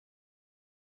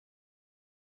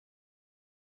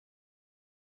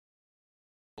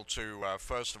To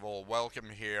first of all welcome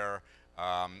here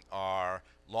our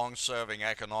long-serving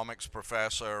economics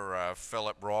professor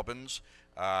Philip Robbins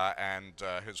and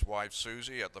his wife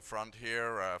Susie at the front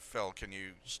here. Phil, can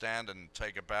you stand and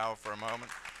take a bow for a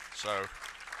moment? So,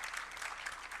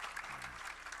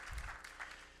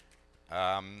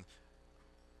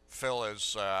 Phil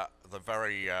is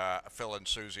Phil and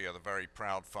Susie are the very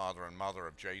proud father and mother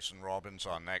of Jason Robbins,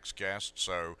 our next guest.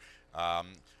 So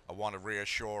I want to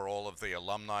reassure all of the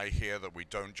alumni here that we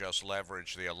don't just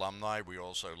leverage the alumni, we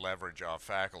also leverage our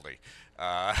faculty.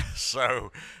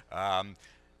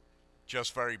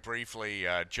 Just very briefly,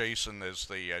 Jason is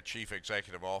the Chief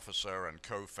Executive Officer and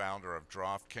co-founder of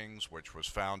DraftKings, which was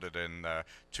founded in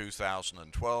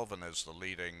 2012 and is the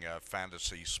leading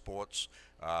fantasy sports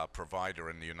provider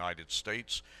in the United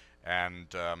States. And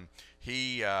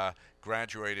he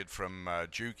graduated from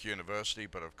Duke University,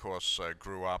 but of course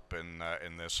grew up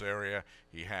in this area.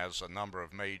 He has a number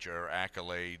of major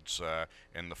accolades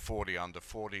in the 40 under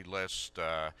 40 list,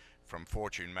 from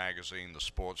Fortune magazine, the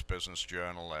Sports Business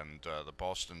Journal, and the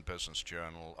Boston Business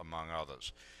Journal, among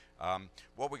others.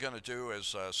 What we're going to do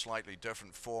is a slightly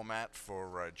different format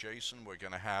for Jason. We're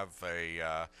going to have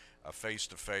a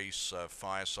face-to-face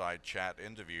fireside chat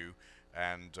interview,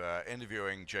 and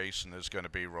interviewing Jason is going to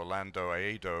be Rolando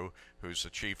Ado, who's the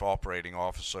Chief Operating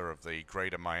Officer of the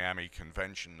Greater Miami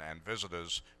Convention and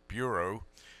Visitors Bureau.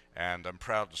 And I'm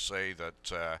proud to say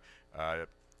that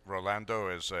Rolando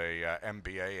is a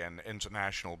MBA in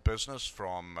International Business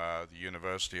from the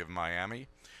University of Miami,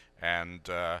 and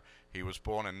he was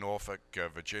born in Norfolk,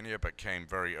 Virginia, but came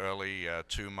very early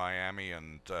to Miami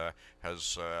and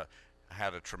has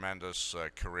had a tremendous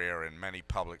career in many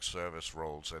public service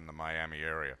roles in the Miami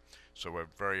area. So we're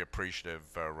very appreciative,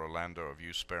 Rolando, of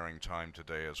you sparing time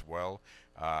today as well.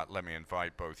 Let me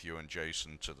invite both you and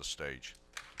Jason to the stage.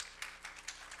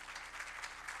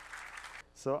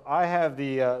 So I have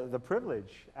the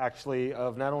privilege, actually,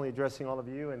 of not only addressing all of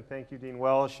you, and thank you, Dean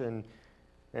Welsh and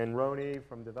Roni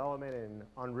from Development, and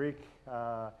Enrique.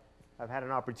 I've had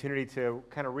an opportunity to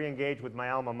kind of re-engage with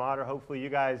my alma mater. Hopefully you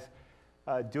guys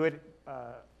do it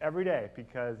every day,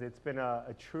 because it's been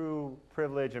a true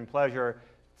privilege and pleasure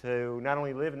to not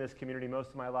only live in this community most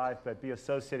of my life, but be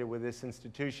associated with this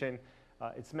institution.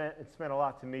 It's meant a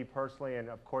lot to me personally, and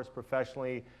of course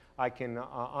professionally. I can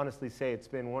honestly say it's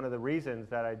been one of the reasons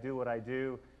that I do what I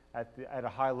do at a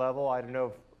high level. I don't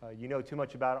know if you know too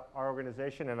much about our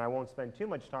organization, and I won't spend too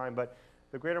much time, but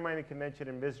the Greater Miami Convention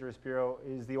and Visitors Bureau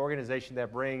is the organization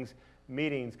that brings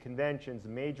meetings, conventions,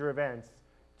 major events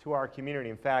to our community.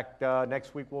 In fact,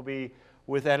 next week we'll be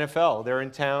with NFL. They're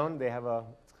in town. They have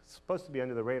it's supposed to be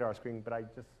under the radar screen, but I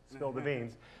just spilled the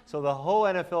beans. So the whole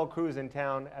NFL crew is in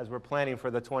town as we're planning for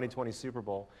the 2020 Super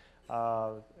Bowl.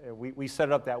 We set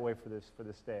it up that way for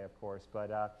this day, of course.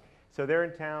 But so they're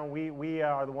in town. We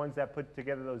are the ones that put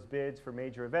together those bids for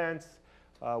major events.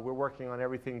 We're working on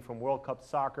everything from World Cup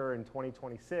soccer in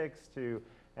 2026 to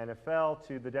NFL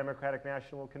to the Democratic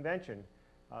National Convention.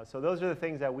 So those are the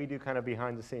things that we do kind of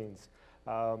behind the scenes.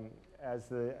 As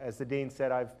the dean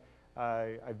said,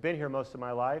 I've been here most of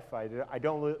my life. I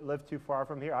don't live too far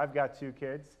from here. I've got two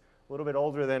kids, a little bit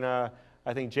older than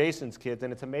I think Jason's kids,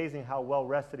 and it's amazing how well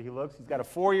rested he looks. He's got a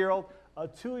 4-year-old, a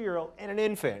 2-year-old, and an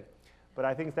infant. But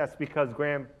I think that's because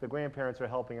the grandparents are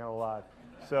helping out a lot.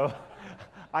 So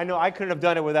I know I couldn't have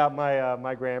done it without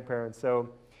my grandparents. So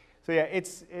yeah,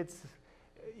 it's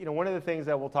one of the things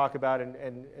that we'll talk about,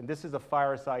 and this is a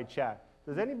fireside chat.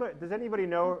 Does everybody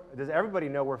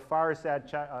know where fireside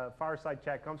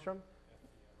chat comes from?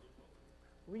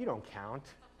 Well, you don't count.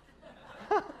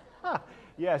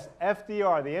 Yes,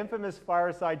 FDR, the infamous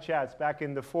fireside chats back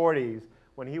in the 40s,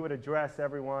 when he would address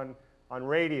everyone on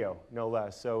radio, no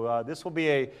less. So this will be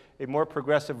a more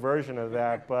progressive version of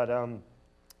that. But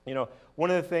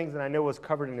one of the things that I know was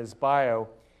covered in his bio,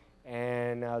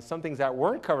 and some things that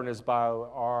weren't covered in his bio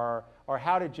are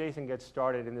how did Jason get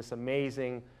started in this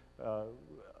amazing,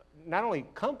 not only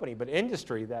company, but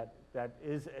industry that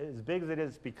is as big as it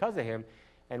is because of him.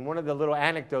 And one of the little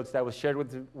anecdotes that was shared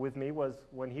with me was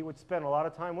when he would spend a lot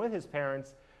of time with his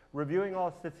parents reviewing all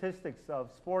statistics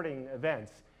of sporting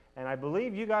events. And I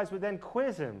believe you guys would then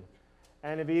quiz him.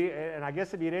 And I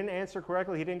guess if he didn't answer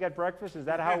correctly, he didn't get breakfast. Is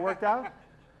that how it worked out?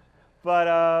 But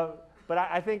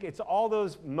I think it's all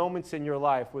those moments in your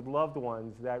life with loved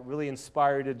ones that really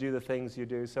inspire you to do the things you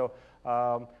do. So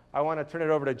I want to turn it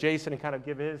over to Jason and kind of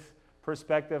give his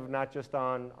perspective, not just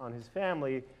on his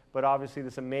family, but obviously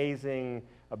this amazing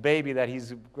baby that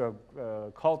he's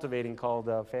cultivating called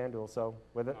FanDuel. So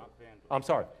with it, I'm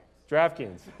sorry,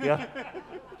 DraftKings. Yeah.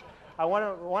 I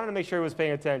wanted to make sure he was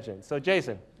paying attention. So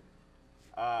Jason.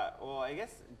 Well, I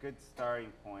guess good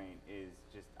starting point is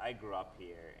just I grew up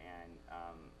here, and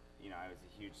I was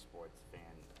a huge sports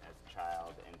fan as a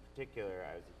child. In particular,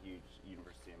 I was a huge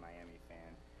University of Miami fan.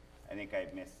 I think I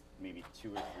missed maybe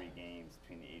 2 or 3 games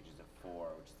between the ages of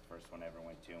 4, which is the first one I ever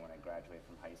went to when I graduated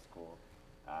from high school.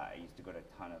 I used to go to a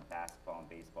ton of basketball and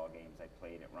baseball games. I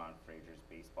played at Ron Frazier's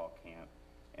baseball camp.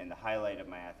 And the highlight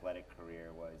of my athletic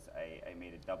career was I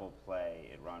made a double play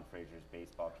at Ron Frazier's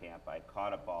baseball camp. I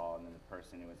caught a ball, and then the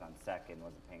person who was on second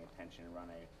wasn't paying attention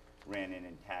and I ran in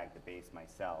and tagged the base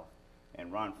myself.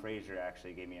 And Ron Frazier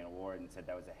actually gave me an award and said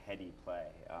that was a heady play.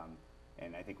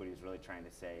 And I think what he was really trying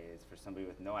to say is, for somebody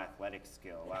with no athletic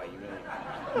skill, wow, you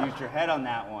really used your head on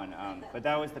that one. But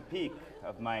that was the peak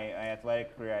of my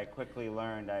athletic career. I quickly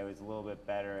learned I was a little bit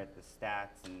better at the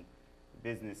stats and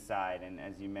business side. And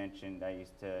as you mentioned, I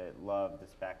used to love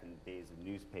this back in the days of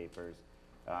newspapers,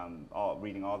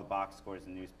 reading all the box scores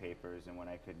in newspapers. And when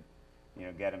I could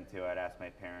get them to, I'd ask my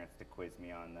parents to quiz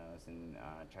me on those and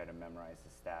try to memorize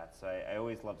the stats. So I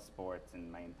always loved sports,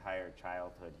 and my entire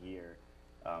childhood here,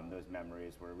 those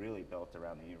memories were really built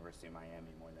around the University of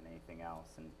Miami more than anything else.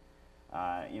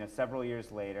 And several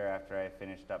years later, after I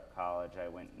finished up college, I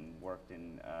went and worked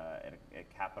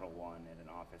at Capital One at an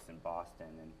office in Boston.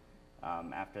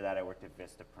 And after that, I worked at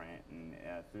Vistaprint. And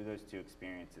through those 2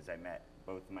 experiences, I met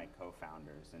both of my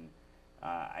co-founders. And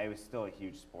I was still a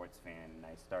huge sports fan, and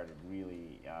I started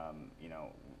really,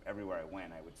 everywhere I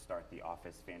went, I would start the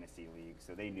office fantasy league.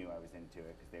 So they knew I was into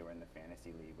it because they were in the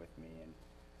fantasy league with me. And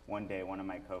one day, one of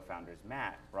my co-founders,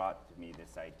 Matt, brought to me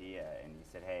this idea, and he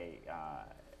said, hey,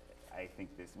 I think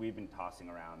we've been tossing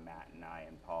around, Matt and I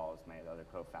and Paul, as my other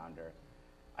co-founder,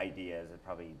 ideas, and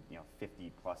probably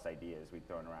 50 plus ideas we'd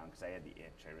thrown around because I had the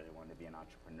itch. I really wanted to be an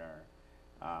entrepreneur.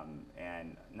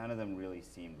 And none of them really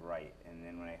seemed right. And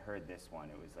then when I heard this one,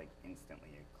 it was like instantly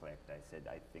it clicked. I said,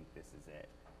 I think this is it.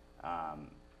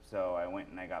 So I went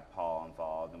and I got Paul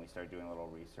involved, and we started doing a little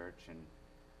research, and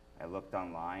I looked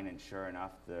online, and sure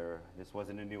enough, this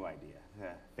wasn't a new idea.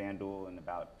 FanDuel and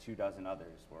about 2 dozen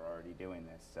others were already doing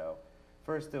this. So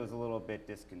first it was a little bit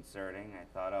disconcerting. I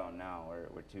thought, oh no,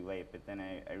 we're too late. But then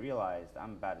I realized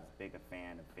I'm about as big a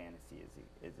fan of fantasy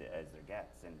as there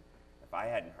gets. And if I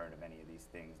hadn't heard of any of these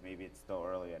things, maybe it's still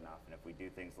early enough. And if we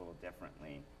do things a little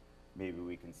differently, maybe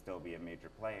we can still be a major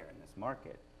player in this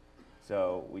market.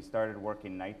 So we started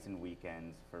working nights and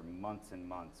weekends for months and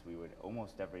months. We would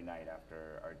almost every night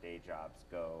after our day jobs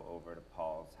go over to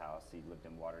Paul's house. He lived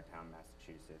in Watertown,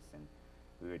 Massachusetts, and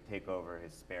we would take over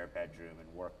his spare bedroom and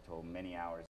work till many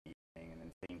hours in the evening. And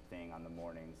then same thing on the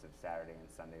mornings of Saturday and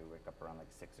Sunday. We wake up around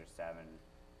like 6 or 7,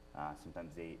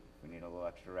 sometimes 8. We need a little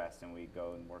extra rest, and we'd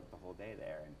go and work the whole day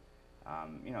there.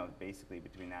 And basically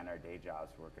between that and our day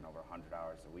jobs, we're working over 100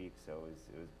 hours a week. So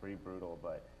it was pretty brutal,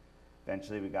 but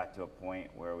eventually we got to a point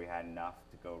where we had enough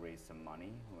to go raise some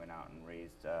money. We went out and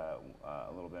raised a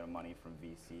little bit of money from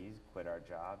VCs, quit our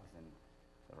jobs, and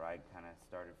the ride kind of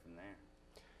started from there.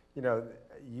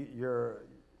 You're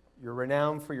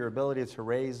renowned for your ability to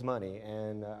raise money,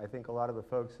 and I think a lot of the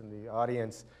folks in the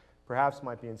audience perhaps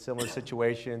might be in similar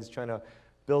situations, trying to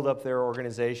build up their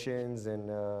organizations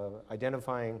and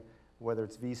identifying whether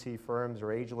it's VC firms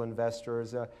or angel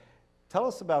investors. Tell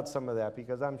us about some of that,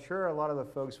 because I'm sure a lot of the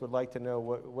folks would like to know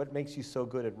what makes you so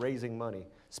good at raising money,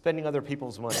 spending other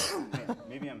people's money.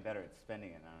 Maybe I'm better at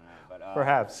spending it, I don't know. But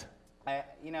perhaps.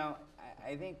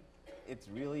 I think it's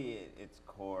really, its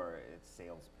core, it's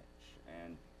sales pitch.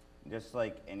 And just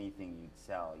like anything you'd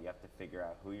sell, you have to figure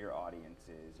out who your audience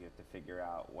is. You have to figure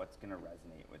out what's going to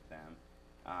resonate with them.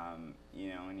 And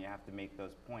you have to make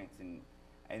those points. And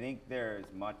I think there's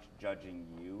much judging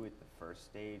you at the first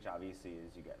stage. Obviously,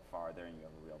 as you get farther and you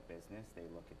have a real business, they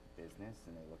look at the business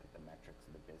and they look at the metrics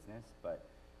of the business. But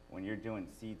when you're doing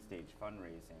seed stage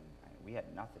fundraising, we had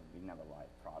nothing. We didn't have a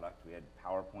live product. We had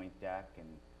PowerPoint deck and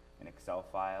an Excel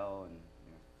file and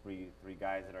three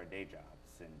guys at our day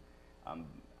jobs. And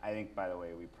I think, by the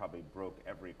way, we probably broke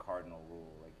every cardinal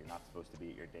rule. Like, you're not supposed to be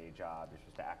at your day job. You're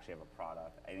supposed to actually have a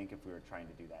product. I think if we were trying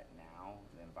to do that now,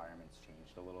 the environment's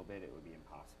changed a little bit. It would be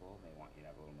impossible. They want you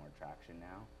to have a little more traction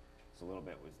now. So a little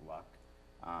bit was luck.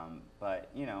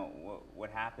 But what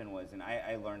happened was, and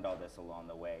I learned all this along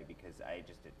the way because I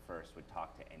just at first would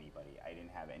talk to anybody. I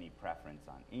didn't have any preference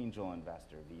on angel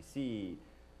investor, VC,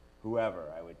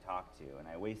 whoever I would talk to. And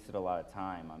I wasted a lot of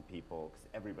time on people because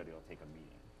everybody will take a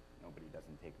meeting. Nobody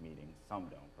doesn't take meetings. Some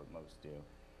don't, but most do.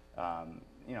 I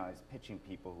was pitching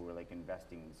people who were like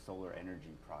investing in solar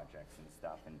energy projects and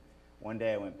stuff. And one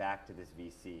day I went back to this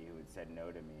VC who had said no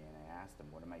to me, and I asked him,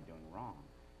 what am I doing wrong?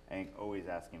 I think always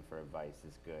asking for advice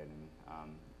is good,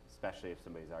 and especially if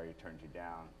somebody's already turned you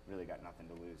down, really got nothing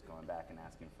to lose going back and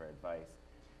asking for advice.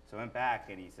 So I went back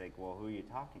and he's like, well, who are you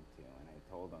talking to? And I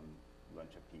told him a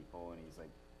bunch of people, and he's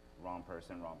like, wrong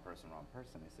person, wrong person, wrong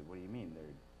person. I said, what do you mean?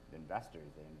 They're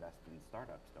investors. They invest in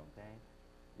startups, don't they?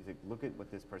 He's like, look at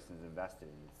what this person's invested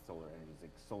in. It's solar energy. It's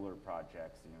like solar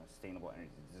projects, sustainable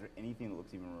energy. Is there anything that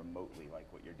looks even remotely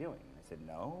like what you're doing? And I said,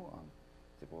 no.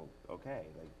 He's like, well, okay.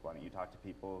 Like, why don't you talk to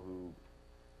people who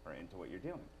are into what you're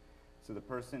doing? So the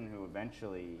person who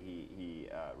eventually he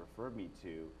referred me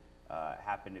to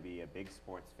happened to be a big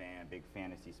sports fan, a big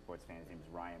fantasy sports fan. His name is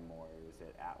Ryan Moore. He was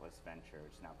at Atlas Venture,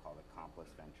 which is now called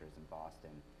Accomplice Ventures in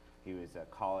Boston. He was a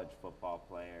college football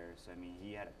player, so I mean,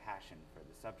 he had a passion for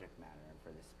the subject matter and for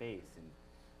the space. And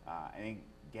I think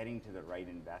getting to the right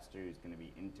investor who's going to be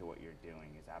into what you're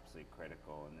doing is absolutely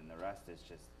critical. And then the rest is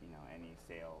just, any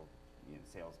sales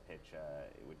pitch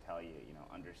it would tell you,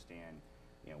 understand,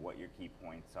 what your key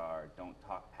points are. Don't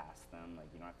talk past them.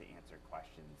 Like, you don't have to answer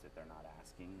questions that they're not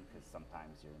asking, because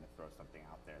sometimes you're going to throw something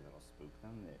out there that'll spook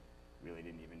them that really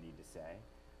didn't even need to say.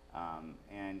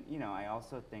 And I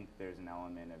also think there's an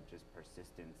element of just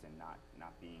persistence and not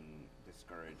being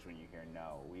discouraged when you hear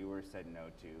no. We were said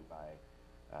no to by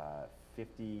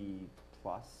 50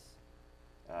 plus,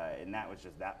 and that was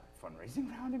just that fundraising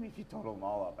round. I mean, if you total them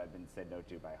all up, I've been said no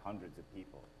to by hundreds of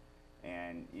people.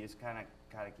 And you just kind of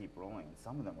keep rolling. And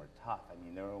some of them were tough. I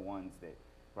mean, there were ones that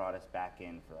brought us back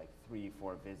in for like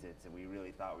 3-4 visits, and we really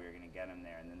thought we were going to get them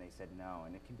there, and then they said no,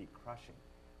 and it can be crushing.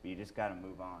 But you just got to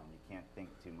move on. You can't think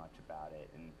too much about it.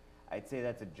 And I'd say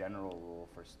that's a general rule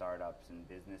for startups and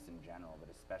business in general, but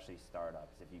especially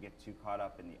startups. If you get too caught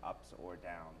up in the ups or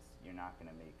downs, you're not going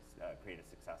to create a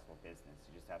successful business.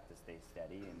 You just have to stay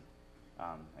steady. And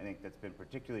I think that's been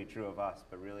particularly true of us,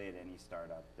 but really at any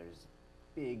startup, there's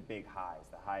big highs.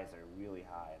 The highs are really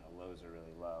high and the lows are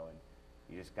really low. And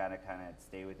you just got to kind of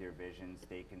stay with your vision,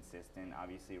 stay consistent,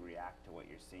 obviously react to what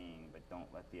you're seeing, but don't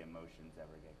let the emotions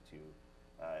ever get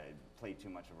play too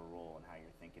much of a role in how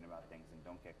you're thinking about things, and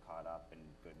don't get caught up in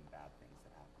good and bad things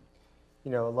that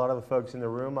happen. A lot of the folks in the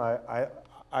room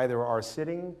either are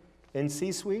sitting in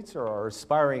C-suites or are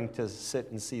aspiring to sit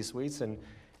in C-suites, and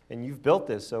you've built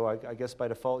this, so I guess by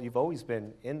default you've always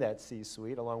been in that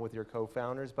C-suite along with your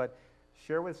co-founders. But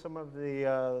share with some of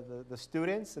the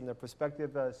students and the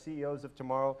prospective CEOs of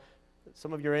tomorrow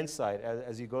some of your insight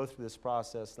as you go through this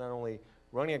process, not only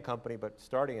running a company but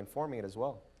starting and forming it as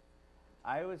well.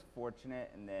 I was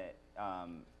fortunate in that,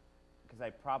 because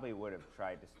I probably would have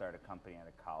tried to start a company out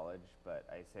of college, but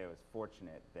I say I was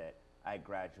fortunate that I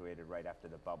graduated right after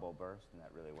the bubble burst, and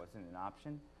that really wasn't an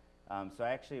option. So I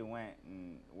actually went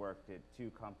and worked at 2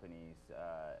 companies,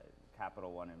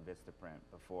 Capital One and Vistaprint,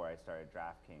 before I started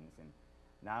DraftKings. And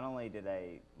not only did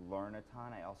I learn a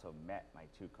ton, I also met my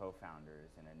 2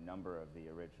 co-founders and a number of the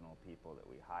original people that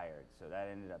we hired. So that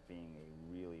ended up being a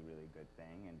really, really good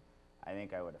thing. And I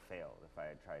think I would have failed if I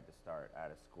had tried to start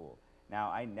out of school. Now,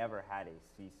 I never had a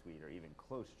C-suite or even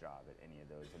close job at any of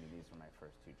those. I mean, these were my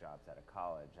first 2 jobs out of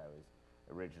college. I was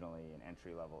originally an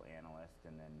entry-level analyst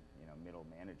and then, middle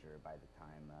manager by the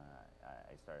time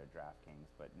I started DraftKings,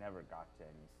 but never got to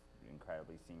any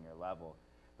incredibly senior level.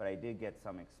 But I did get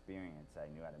some experience. I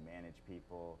knew how to manage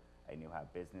people. I knew how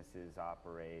businesses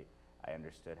operate. I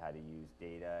understood how to use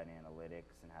data and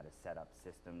analytics and how to set up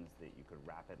systems that you could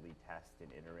rapidly test and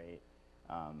iterate.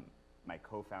 My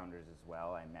co-founders as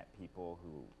well, I met people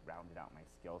who rounded out my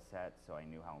skill set, so I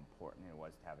knew how important it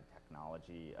was to have a technologist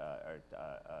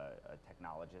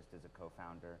as a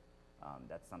co-founder.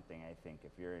 That's something I think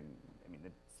if you're in,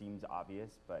 it seems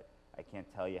obvious, but I can't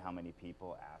tell you how many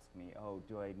people ask me, oh,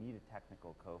 do I need a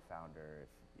technical co-founder?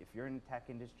 If you're in the tech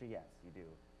industry, yes, you do.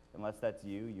 Unless that's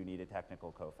you need a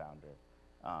technical co-founder.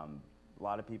 A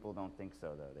lot of people don't think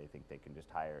so, though. They think they can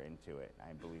just hire into it.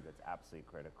 I believe that's absolutely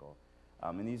critical.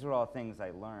 And these are all things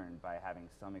I learned by having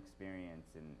some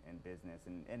experience in business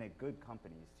and at good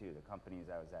companies, too. The companies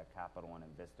I was at, Capital One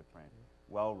and Vistaprint,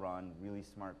 well-run, really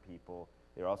smart people.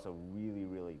 They're also really,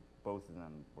 really, both of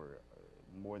them were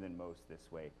more than most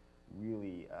this way,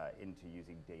 really into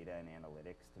using data and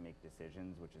analytics to make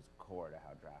decisions, which is core to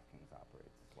how DraftKings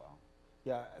operates as well.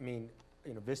 Yeah,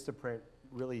 Vistaprint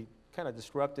really kind of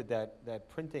disrupted that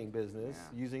printing business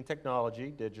using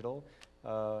technology, digital,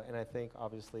 and I think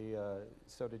obviously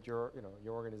so did your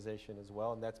organization as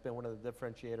well, and that's been one of the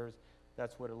differentiators.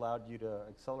 That's what allowed you to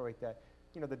accelerate that.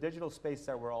 The digital space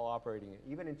that we're all operating in,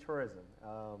 even in tourism.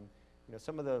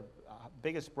 Some of the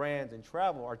biggest brands in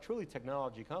travel are truly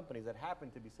technology companies that happen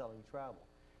to be selling travel.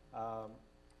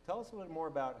 Tell us a little more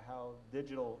about how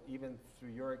digital, even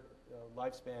through your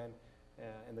lifespan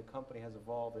and the company, has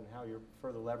evolved and how you're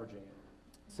further leveraging it.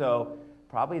 So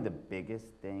probably the biggest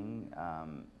thing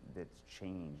that's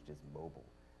changed is mobile.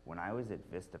 when I was at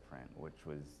Vistaprint, which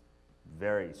was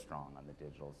very strong on the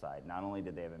digital side, not only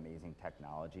did they have amazing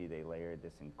technology, they layered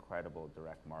this incredible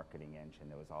direct marketing engine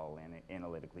that was all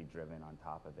analytically driven on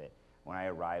top of it. When I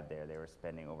arrived there, they were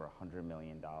spending over $100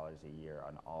 million a year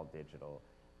on all digital.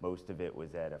 Most of it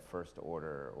was at a first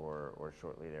order or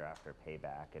shortly thereafter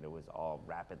payback, and it was all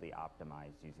rapidly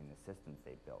optimized using the systems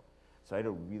they built. So I had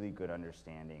a really good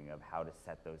understanding of how to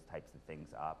set those types of things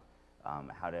up,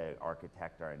 how to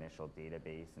architect our initial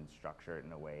database and structure it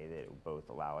in a way that would both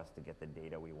allow us to get the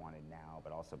data we wanted now,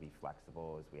 but also be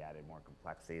flexible as we added more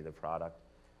complexity to the product.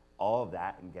 All of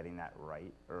that and getting that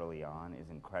right early on is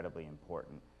incredibly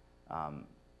important.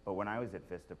 But when I was at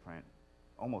Vistaprint,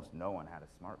 almost no one had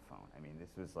a smartphone. I mean,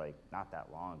 this was like not that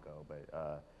long ago,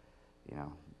 but you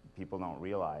know, people don't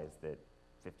realize that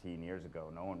 15 years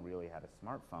ago, no one really had a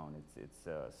smartphone. It's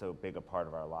so big a part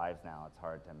of our lives now, it's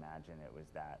hard to imagine it was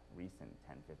that recent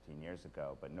 10, 15 years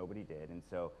ago, but nobody did. And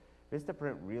so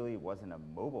Vistaprint really wasn't a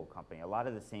mobile company. A lot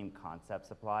of the same concepts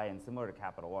apply, and similar to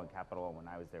Capital One, when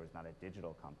I was there was not a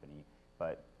digital company,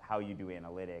 but how you do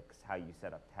analytics, how you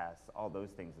set up tests, all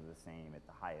those things are the same at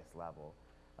the highest level.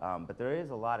 But there is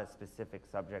a lot of specific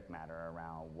subject matter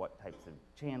around what types of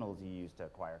channels you use to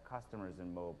acquire customers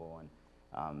in mobile, and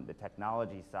the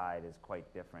technology side is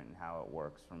quite different in how it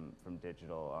works from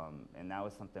digital, and that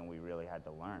was something we really had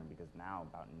to learn, because now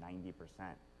about 90%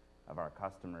 of our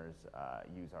customers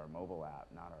use our mobile app,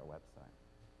 not our website.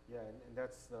 Yeah, and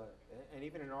that's, and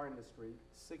even in our industry,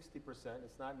 60%,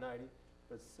 it's not 90,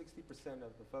 but 60%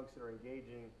 of the folks that are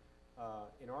engaging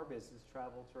in our business,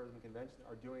 travel, tourism, convention,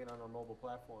 are doing it on our mobile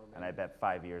platform. And I bet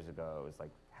 5 years ago it was like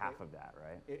half of that,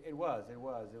 right? It was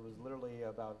literally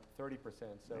about 30%.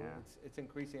 So yeah. it's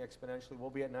increasing exponentially. We'll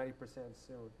be at 90%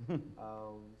 soon.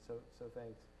 So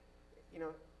thanks. You know,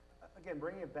 again,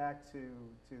 bringing it back to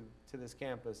this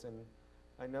campus, and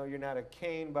I know you're not a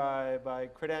Cane by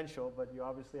credential, but you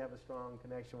obviously have a strong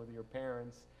connection with your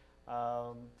parents.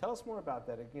 Tell us more about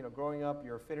that. You know, growing up,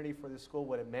 your affinity for this school,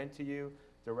 what it meant to you,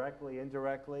 directly,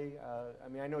 indirectly. I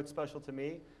mean, I know it's special to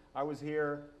me. I was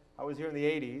here in the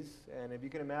 80s, and if you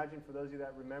can imagine, for those of you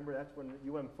that remember, that's when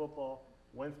UM football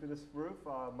went through this roof.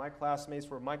 My classmates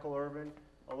were Michael Irvin,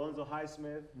 Alonzo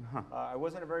Highsmith. I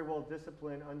wasn't a very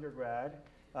well-disciplined undergrad,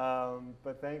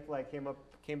 but thankfully I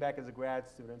came back as a grad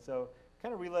student. So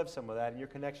kind of relive some of that and your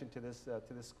connection to this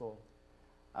school.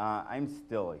 I'm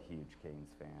still a huge Canes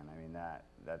fan. I mean,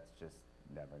 that's just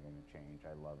never going to change.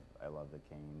 I love the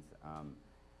Canes.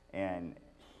 And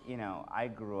you know, I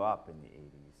grew up in the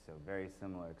 80s, so very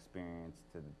similar experience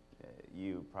to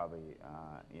you, probably,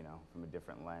 you know, from a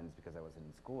different lens, because I wasn't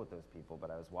in school with those people,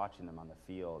 but I was watching them on the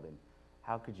field, and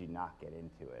how could you not get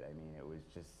into it? I mean, it was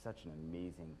just such an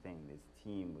amazing thing. This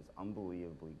team was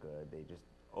unbelievably good. They just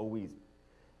always,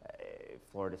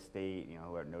 Florida State, you know,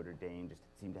 who are Notre Dame, just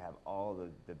seemed to have all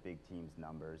the big teams'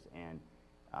 numbers, and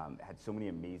had so many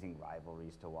amazing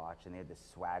rivalries to watch, and they had this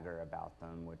swagger about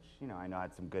them, which, you know, I know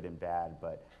had some good and bad,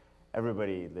 but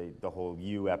everybody, the whole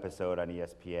You episode on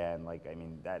ESPN, like, I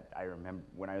mean, that, I remember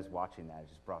when I was watching that, it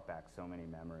just brought back so many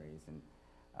memories, and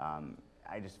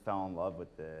I just fell in love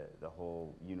with the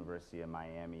whole University of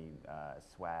Miami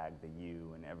swag, the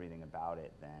U, and everything about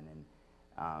it then, and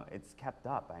it's kept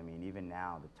up. I mean, even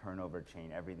now, the turnover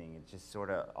chain, everything, it just sort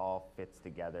of all fits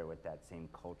together with that same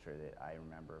culture that I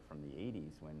remember from the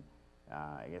 80s when,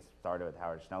 I guess, started with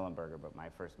Howard Schnellenberger, but my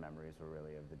first memories were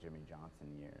really of the Jimmy Johnson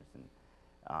years.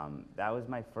 And that was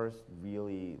my first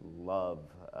really love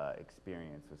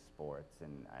experience with sports.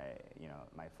 And you know,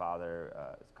 my father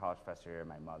was a college professor here,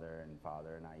 my mother and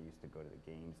father and I used to go to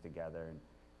the games together. And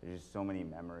there's just so many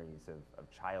memories of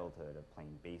childhood, of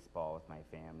playing baseball with my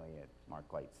family at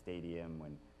Mark Light Stadium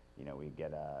when, you know, we'd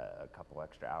get a couple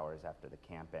extra hours after the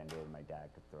camp ended. My dad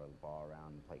could throw the ball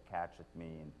around and play catch with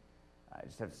me. And I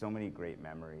just have so many great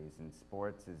memories. And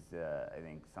sports is, I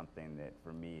think, something that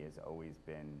for me has always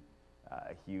been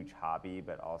a huge hobby,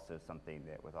 but also something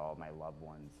that with all my loved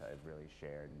ones I've really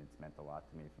shared, and it's meant a lot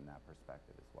to me from that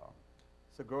perspective as well.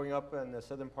 So growing up in the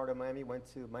southern part of Miami, went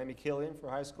to Miami Killian for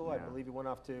high school. Yeah. I believe you went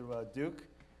off to Duke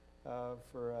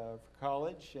for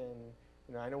college. And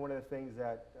you know, I know one of the things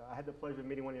that I had the pleasure of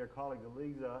meeting one of your colleagues,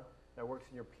 Eliza, that works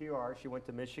in your PR. She went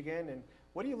to Michigan. And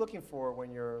what are you looking for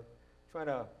when you're trying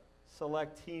to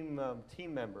select team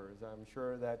members? I'm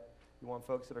sure that you want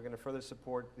folks that are going to further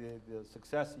support the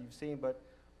success that you've seen, but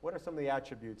what are some of the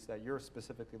attributes that you're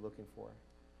specifically looking for?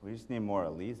 We just need more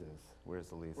Elizas.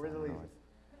 Where's Eliza? Where's Eliza?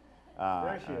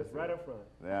 There she is, right up front.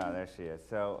 Yeah, there she is.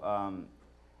 So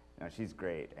No, she's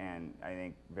great, and I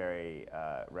think very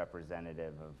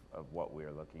representative of what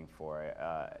we're looking for.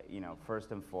 You know, first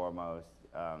and foremost,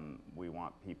 we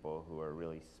want people who are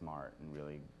really smart and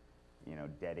really, you know,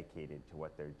 dedicated to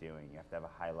what they're doing. You have to have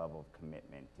a high level of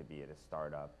commitment to be at a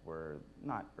startup. We're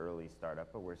not early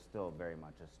startup, but we're still very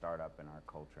much a startup in our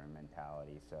culture and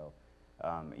mentality. So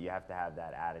you have to have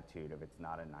that attitude of it's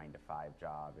not a 9-to-5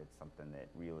 job. It's something that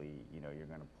really, you know, you're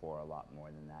going to pour a lot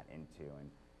more than that into. And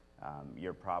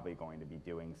you're probably going to be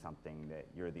doing something that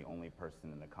you're the only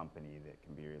person in the company that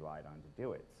can be relied on to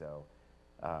do it. So,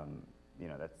 you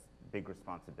know, that's big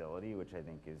responsibility, which I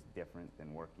think is different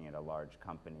than working at a large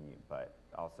company, but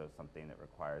also something that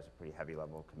requires a pretty heavy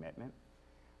level of commitment.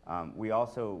 We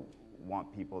also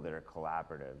want people that are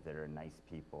collaborative, that are nice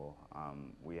people.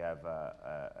 We have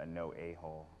a no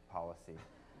a-hole policy.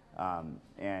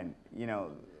 And, you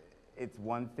know, it's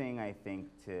one thing, I think,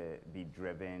 to be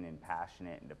driven and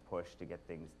passionate and to push to get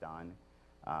things done.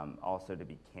 Also to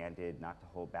be candid, not to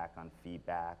hold back on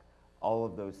feedback. All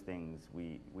of those things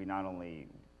we not only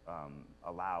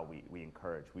allow, we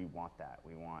encourage. We want that.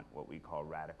 We want what we call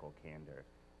radical candor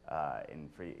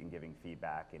in giving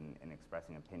feedback and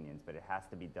expressing opinions. But it has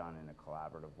to be done in a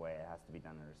collaborative way. It has to be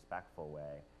done in a respectful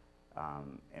way.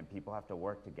 And people have to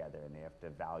work together, and they have to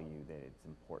value that it's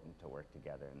important to work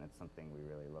together, and that's something we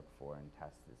really look for and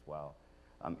test as well.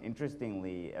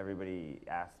 Interestingly, everybody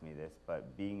asks me this,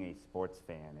 but being a sports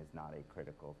fan is not a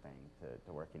critical thing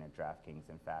to working at DraftKings.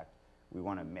 In fact, we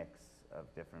want a mix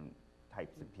of different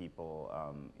types of people.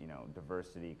 You know,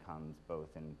 diversity comes both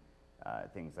in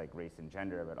things like race and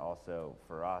gender, but also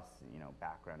for us, you know,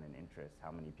 background and interests.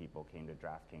 How many people came to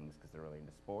DraftKings because they're really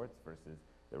into sports versus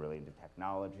they're really into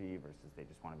technology versus they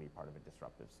just want to be part of a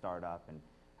disruptive startup, and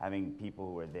having people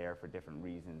who are there for different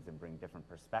reasons and bring different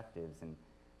perspectives and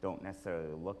don't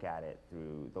necessarily look at it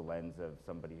through the lens of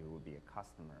somebody who would be a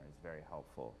customer is very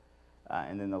helpful.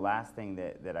 And then the last thing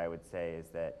that I would say is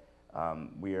that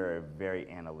we are a very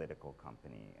analytical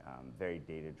company, very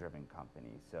data-driven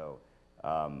company. So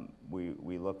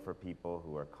we look for people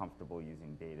who are comfortable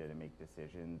using data to make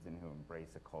decisions and who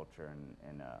embrace a culture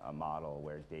and a model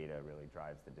where data really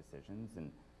drives the decisions.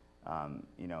 And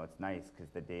you know, it's nice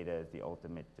because the data is the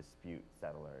ultimate dispute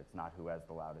settler. It's not who has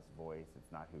the loudest voice.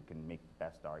 It's not who can make the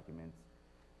best arguments.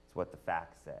 It's what the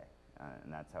facts say,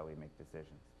 and that's how we make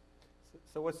decisions.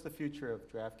 So what's the future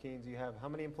of DraftKings? You have how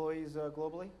many employees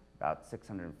globally? About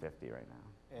 650 right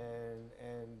now.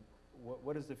 And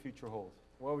what does the future hold?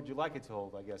 What would you like it to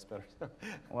hold, I guess, better?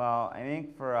 Well, I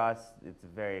think for us, it's a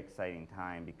very exciting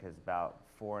time because about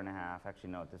 4.5, actually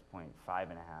no, at this point,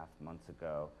 5.5 months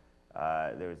ago,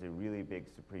 there was a really big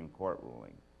Supreme Court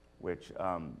ruling, which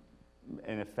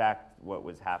in effect, what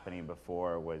was happening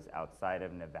before was outside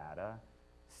of Nevada,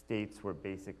 states were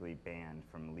basically banned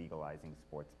from legalizing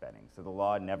sports betting. So the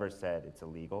law never said it's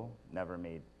illegal, never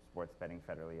made sports betting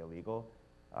federally illegal.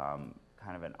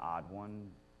 Kind of an odd one.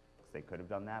 They could have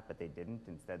done that, but they didn't.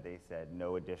 Instead, they said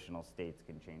no additional states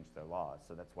can change their laws.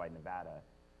 So that's why Nevada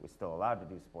was still allowed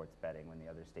to do sports betting when the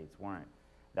other states weren't.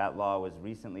 That law was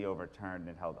recently overturned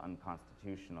and held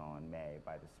unconstitutional in May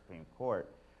by the Supreme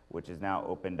Court, which has now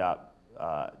opened up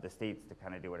the states to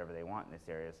kind of do whatever they want in this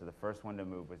area. So the first one to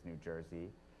move was New Jersey.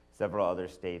 Several other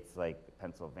states like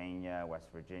Pennsylvania, West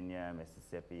Virginia,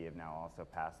 Mississippi have now also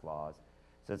passed laws.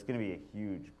 So it's going to be a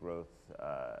huge growth,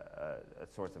 a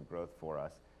source of growth for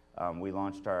us. We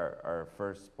launched our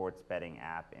first sports betting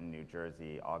app in New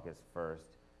Jersey August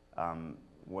 1st.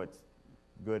 What's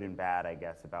good and bad, I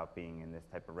guess, about being in this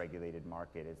type of regulated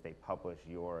market is they publish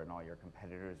your and all your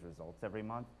competitors' results every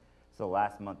month. So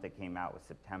last month that came out was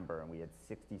September, and we had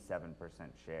 67%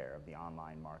 share of the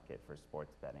online market for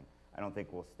sports betting. I don't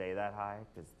think we'll stay that high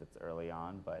because it's early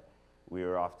on, but we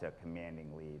were off to a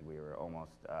commanding lead. We were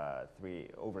almost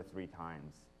over three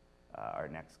times our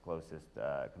next closest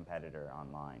competitor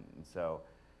online. And so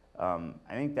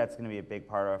I think that's going to be a big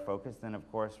part of our focus. Then,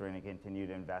 of course, we're going to continue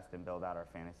to invest and build out our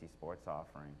fantasy sports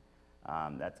offering.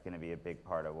 That's going to be a big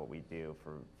part of what we do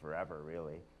for forever,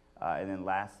 really. And then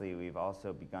lastly, we've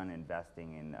also begun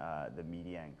investing in the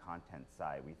media and content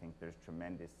side. We think there's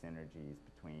tremendous synergies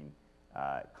between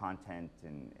content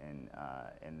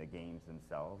and the games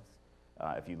themselves.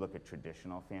 If you look at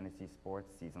traditional fantasy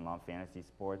sports, season-long fantasy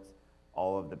sports,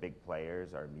 all of the big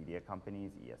players are media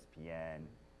companies, ESPN,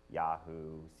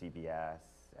 Yahoo, CBS,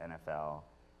 NFL.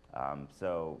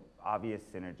 So obvious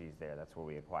synergies there. That's where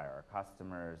we acquire our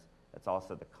customers. That's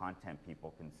also the content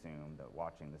people consume, the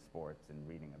watching the sports and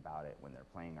reading about it when they're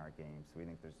playing our games. So we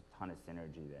think there's a ton of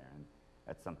synergy there, and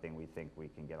that's something we think we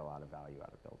can get a lot of value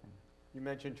out of building. You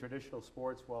mentioned traditional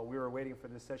sports. While we were waiting for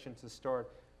this session to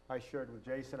start, I shared with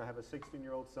Jason, I have a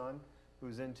 16-year-old son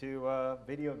who's into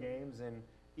video games and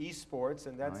esports,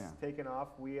 and that's taken off.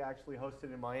 We actually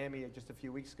hosted in Miami just a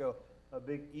few weeks ago a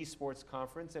big esports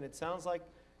conference, and it sounds like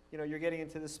you're getting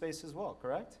into this space as well,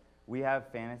 correct? We have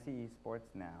fantasy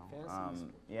esports now. Fantasy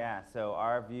esports. Yeah, so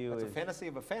our view is... It's a fantasy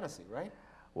of a fantasy, right?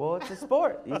 Well, it's a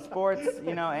sport.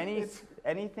 Esports,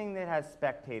 anything that has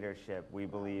spectatorship, we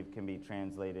believe, can be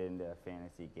translated into a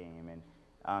fantasy game. And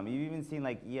you've even seen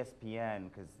like ESPN,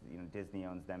 because Disney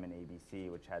owns them, and ABC,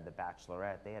 which had The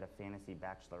Bachelorette. They had a fantasy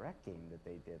Bachelorette game that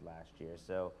they did last year.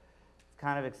 So it's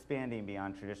kind of expanding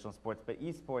beyond traditional sports. But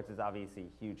esports is obviously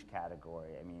a huge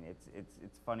category. I mean,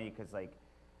 it's funny because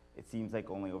it seems like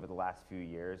only over the last few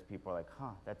years people are like,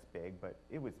 huh, that's big, but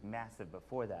it was massive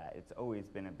before that. It's always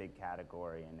been a big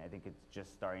category, and I think it's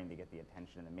just starting to get the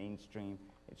attention of the mainstream.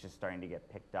 It's just starting to get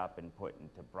picked up and put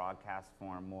into broadcast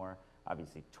form more.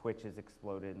 Obviously, Twitch has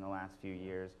exploded in the last few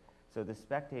years. So the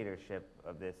spectatorship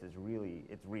of this is really,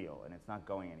 it's real, and it's not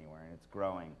going anywhere, and it's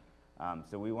growing.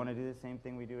 So we want to do the same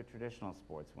thing we do with traditional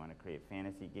sports. We want to create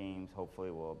fantasy games.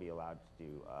 Hopefully we'll be allowed to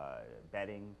do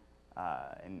betting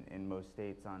in most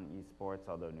states on esports,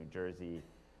 although New Jersey,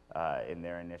 in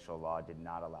their initial law, did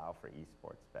not allow for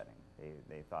esports betting.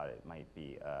 They thought it might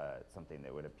be something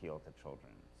that would appeal to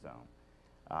children. So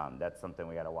that's something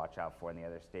we got to watch out for in the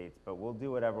other states. But we'll do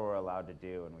whatever we're allowed to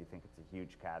do, and we think it's a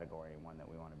huge category and one that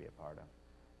we want to be a part of.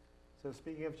 So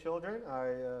speaking of children,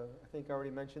 I think I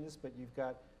already mentioned this, but you've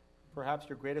got perhaps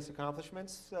your greatest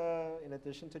accomplishments in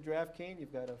addition to DraftKings.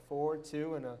 You've got a 4,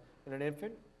 2, and an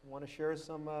infant. Want to share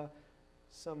some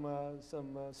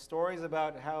stories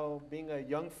about how being a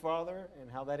young father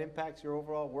and how that impacts your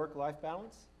overall work-life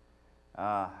balance?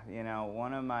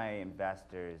 One of my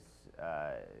investors,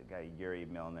 guy Yuri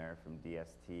Milner from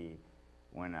DST,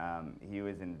 when he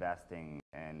was investing,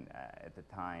 and at the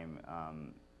time,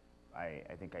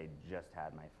 I think I just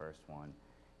had my first one.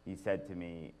 He said to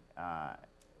me,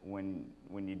 when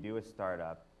you do a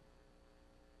startup,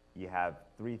 you have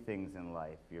 3 things in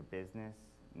life: your business,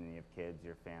 and then you have kids,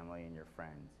 your family, and your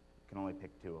friends. You can only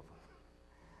pick 2 of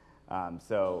them.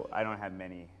 So I don't have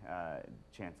many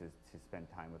chances to spend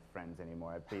time with friends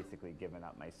anymore. I've basically given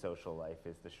up my social life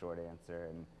is the short answer.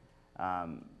 And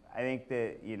I think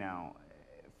that,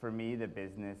 for me, the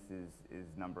business is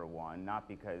number one, not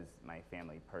because my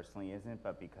family personally isn't,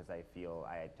 but because I feel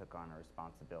I took on a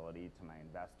responsibility to my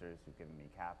investors who've given me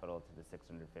capital, to the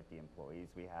 650 employees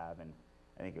we have, and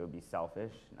I think it would be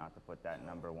selfish not to put that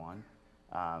number one.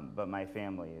 But my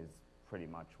family is pretty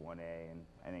much 1A, and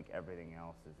I think everything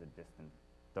else is a distant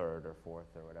 3rd or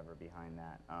 4th or whatever behind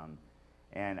that.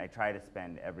 And I try to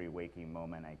spend every waking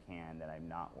moment I can that I'm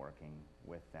not working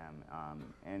with them.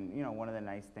 And one of the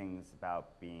nice things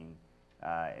about being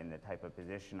in the type of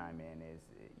position I'm in is,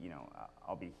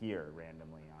 I'll be here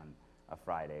randomly on a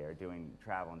Friday or doing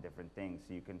travel and different things.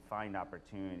 So you can find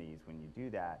opportunities when you do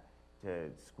that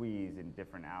to squeeze in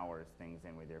different hours things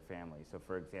in with your family. So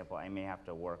for example, I may have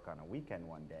to work on a weekend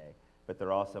one day, but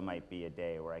there also might be a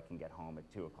day where I can get home at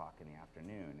 2 o'clock in the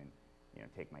afternoon and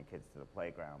take my kids to the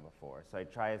playground before. So I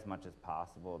try as much as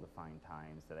possible to find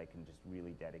times that I can just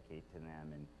really dedicate to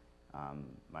them. And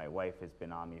my wife has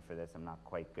been on me for this. I'm not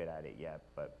quite good at it yet,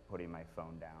 but putting my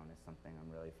phone down is something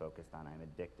I'm really focused on. I'm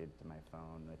addicted to my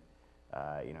phone with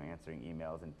answering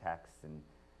emails and texts, and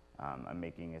I'm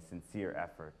making a sincere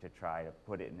effort to try to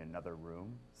put it in another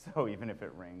room. So even if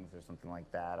it rings or something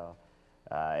like that,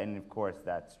 and of course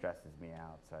that stresses me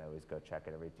out. So I always go check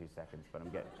it every 2 seconds. But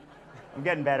I'm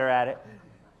getting better at it.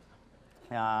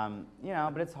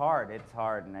 But it's hard. It's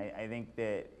hard, and I think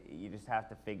that you just have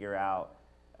to figure out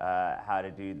how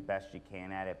to do the best you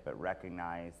can at it, but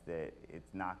recognize that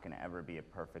it's not going to ever be a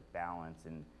perfect balance.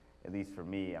 And at least for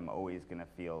me, I'm always going to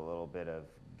feel a little bit of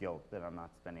guilt that I'm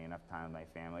not spending enough time with my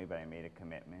family, but I made a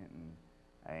commitment, and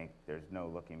I think there's no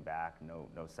looking back, no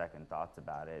second thoughts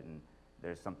about it, and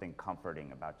there's something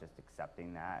comforting about just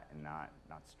accepting that and not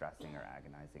stressing or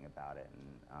agonizing about it,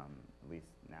 and at least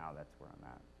now that's where I'm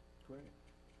at. Great.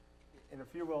 In a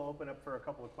few, we'll open up for a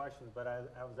couple of questions, but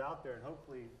I was out there, and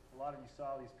hopefully a lot of you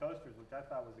saw these coasters, which I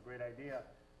thought was a great idea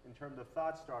in terms of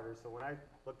thought starters. So when I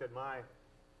looked at my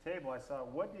table, I saw,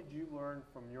 what did you learn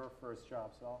from your first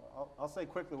job? So I'll say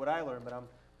quickly what I learned, but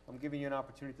I'm giving you an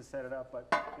opportunity to set it up.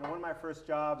 But one of my first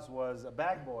jobs was a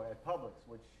bag boy at Publix,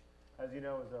 which, as you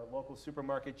know, is a local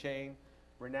supermarket chain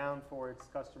renowned for its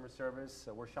customer service.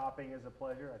 Where shopping is a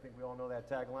pleasure. I think we all know that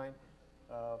tagline.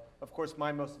 Of course,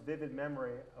 my most vivid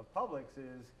memory of Publix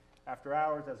is after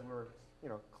hours, as we were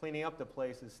cleaning up the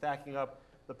place, is stacking up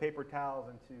the paper towels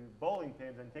into bowling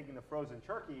pins and taking the frozen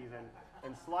turkeys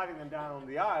and sliding them down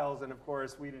the aisles. And of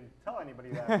course, we didn't tell anybody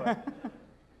that.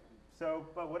 So,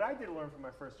 but what I did learn from my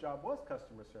first job was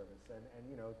customer service, and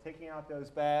you know, taking out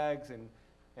those bags,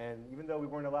 and even though we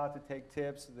weren't allowed to take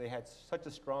tips, they had such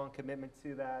a strong commitment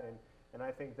to that, and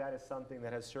I think that is something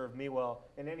that has served me well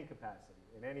in any capacity,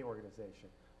 in any organization.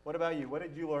 What about you? What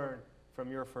did you learn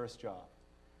from your first job?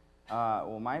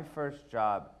 Well, my first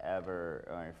job ever,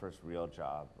 my first real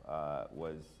job,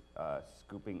 was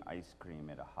scooping ice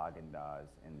cream at a Haagen-Dazs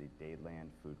in the Dadeland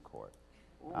food court.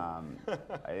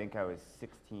 I think I was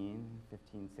 15,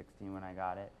 16 when I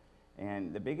got it.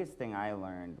 And the biggest thing I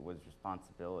learned was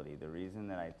responsibility. The reason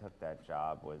that I took that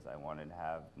job was I wanted to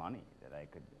have money, that I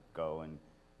could go and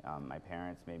my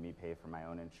parents made me pay for my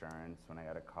own insurance when I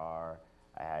got a car.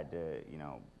 I had to, you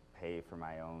know, pay for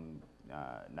my own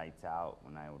nights out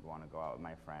when I would want to go out with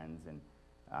my friends. And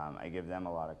I give them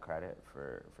a lot of credit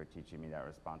for teaching me that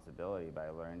responsibility, but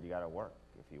I learned you got to work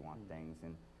if you want things.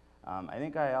 And I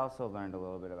think I also learned a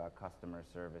little bit about customer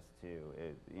service too.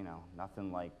 You know,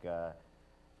 nothing like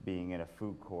being in a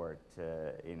food court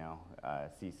to, you know,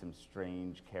 see some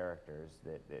strange characters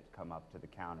that come up to the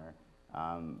counter.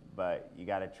 But you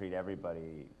got to treat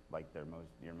everybody like they're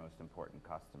your most important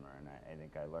customer. And I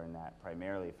think I learned that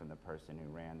primarily from the person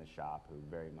who ran the shop, who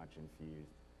very much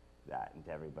infused that into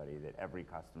everybody, that every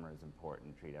customer is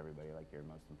important, treat everybody like your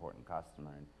most important customer.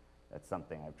 And that's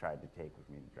something I've tried to take with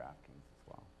me to DraftKings as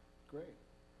well. Great.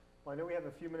 Well, I know we have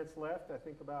a few minutes left. I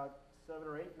think about 7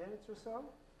 or 8 minutes or so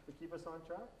to keep us on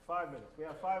track. 5 minutes. We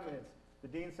have 5 minutes. The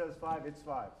dean says 5, it's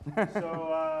 5.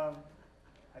 So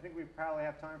I think we probably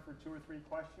have time for 2 or 3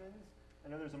 questions. I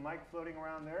know there's a mic floating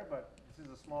around there, but this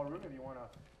is a small room if you want to.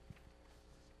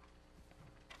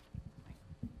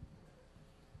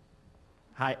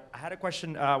 Hi, I had a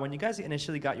question. When you guys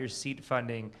initially got your seed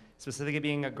funding, specifically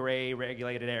being a gray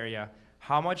regulated area,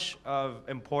 how much of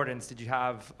importance did you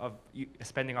have of you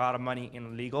spending a lot of money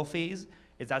in legal fees?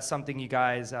 Is that something you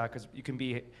guys, because you can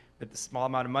be, with a small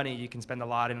amount of money, you can spend a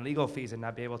lot in legal fees and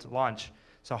not be able to launch.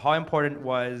 So how important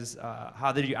was,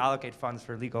 how did you allocate funds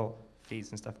for legal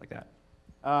fees and stuff like that?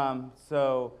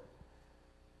 So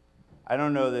I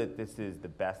don't know that this is the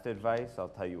best advice. I'll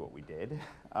tell you what we did.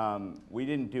 We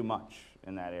didn't do much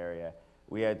in that area.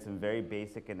 We had some very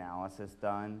basic analysis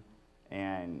done,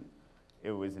 and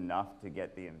it was enough to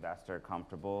get the investor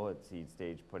comfortable at seed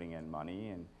stage putting in money.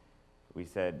 And we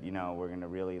said, you know, we're going to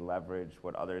really leverage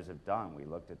what others have done. We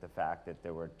looked at the fact that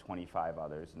there were 25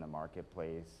 others in the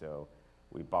marketplace, so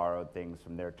we borrowed things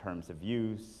from their terms of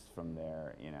use, from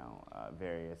their, you know,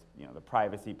 various, you know, the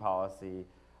privacy policy,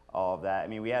 all of that. I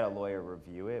mean, we had a lawyer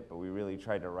review it, but we really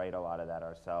tried to write a lot of that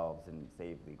ourselves and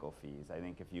save legal fees. I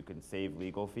think if you can save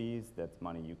legal fees, that's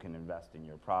money you can invest in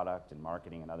your product and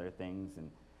marketing and other things.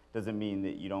 And doesn't mean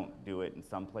that you don't do it in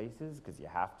some places, because you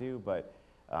have to, but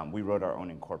we wrote our own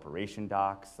incorporation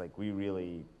docs. Like, we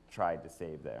really tried to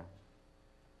save there.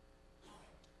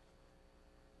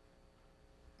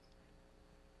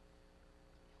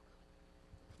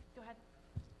 Go ahead.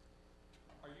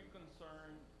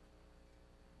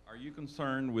 Are you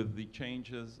concerned with the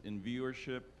changes in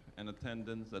viewership and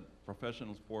attendance at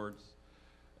professional sports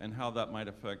and how that might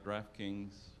affect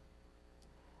DraftKings?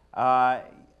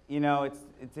 You know,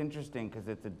 it's interesting because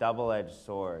it's a double-edged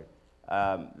sword.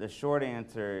 The short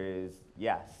answer is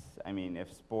yes. I mean,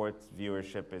 if sports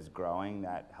viewership is growing,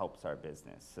 that helps our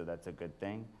business, so that's a good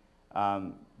thing.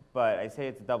 But I say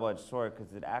it's a double-edged sword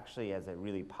because it actually has a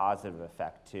really positive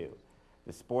effect too.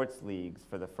 The sports leagues,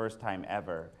 for the first time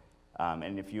ever,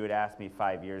 and if you had asked me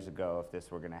 5 years ago if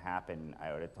this were going to happen,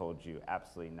 I would have told you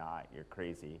absolutely not, you're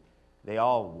crazy. They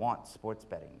all want sports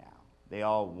betting now. They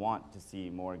all want to see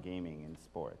more gaming in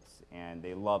sports, and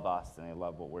they love us and they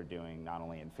love what we're doing, not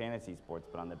only in fantasy sports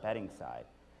but on the betting side.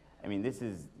 I mean, this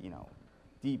is, you know,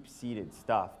 deep-seated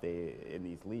stuff in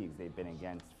these leagues they've been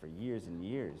against for years and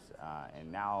years, and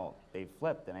now they've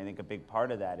flipped. And I think a big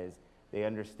part of that is they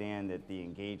understand that the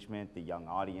engagement, the young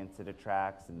audience it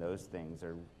attracts, and those things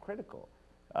are critical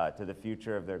to the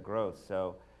future of their growth.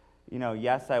 So, you know,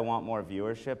 yes, I want more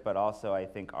viewership, but also I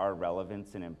think our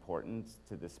relevance and importance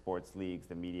to the sports leagues,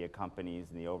 the media companies,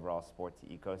 and the overall sports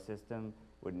ecosystem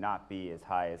would not be as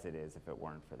high as it is if it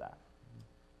weren't for that.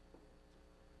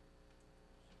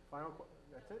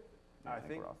 That's it? Yeah, I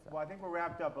think we're all set. Well, I think we're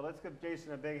wrapped up, but let's give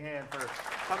Jason a big hand for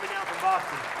coming down from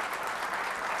Boston.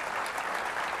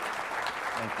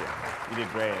 Thank you. You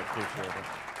did great. I appreciate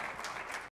it.